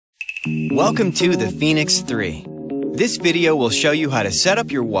Welcome to the Fenix 3. This video will show you how to set up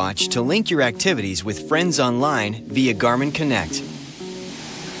your watch to link your activities with friends online via Garmin Connect.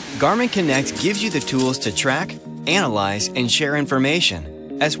 Garmin Connect gives you the tools to track, analyze, and share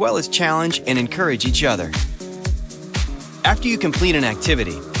information, as well as challenge and encourage each other. After you complete an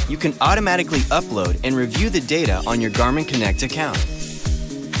activity, you can automatically upload and review the data on your Garmin Connect account.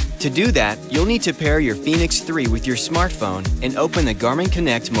 To do that, you'll need to pair your Fenix 3 with your smartphone and open the Garmin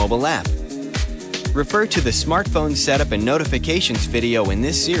Connect mobile app. Refer to the smartphone setup and notifications video in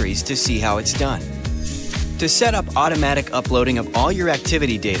this series to see how it's done. To set up automatic uploading of all your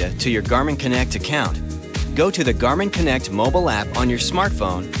activity data to your Garmin Connect account, go to the Garmin Connect mobile app on your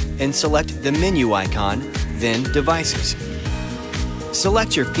smartphone and select the menu icon, then Devices.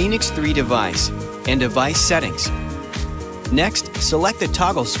 Select your Fenix 3 device and Device Settings. Next, select the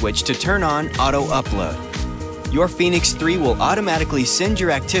toggle switch to turn on Auto Upload. Your Fenix 3 will automatically send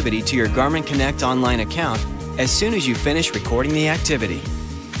your activity to your Garmin Connect online account as soon as you finish recording the activity.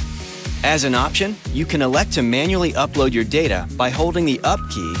 As an option, you can elect to manually upload your data by holding the Up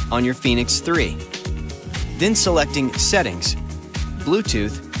key on your Fenix 3. Then selecting Settings,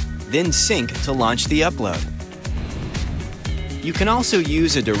 Bluetooth, then Sync to launch the upload. You can also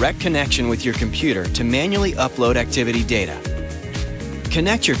use a direct connection with your computer to manually upload activity data.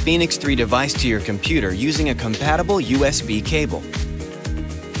 Connect your Fenix 3 device to your computer using a compatible USB cable.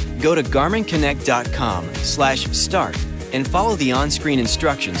 Go to garminconnect.com/start and follow the on-screen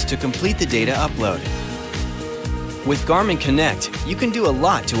instructions to complete the data upload. With Garmin Connect, you can do a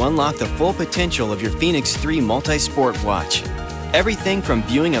lot to unlock the full potential of your Fenix 3 multi-sport watch. Everything from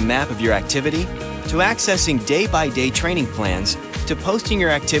viewing a map of your activity, to accessing day-by-day training plans, to posting your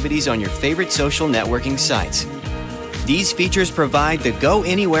activities on your favorite social networking sites. These features provide the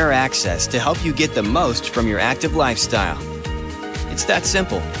go-anywhere access to help you get the most from your active lifestyle. It's that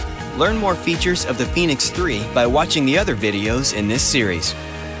simple. Learn more features of the Fenix 3 by watching the other videos in this series.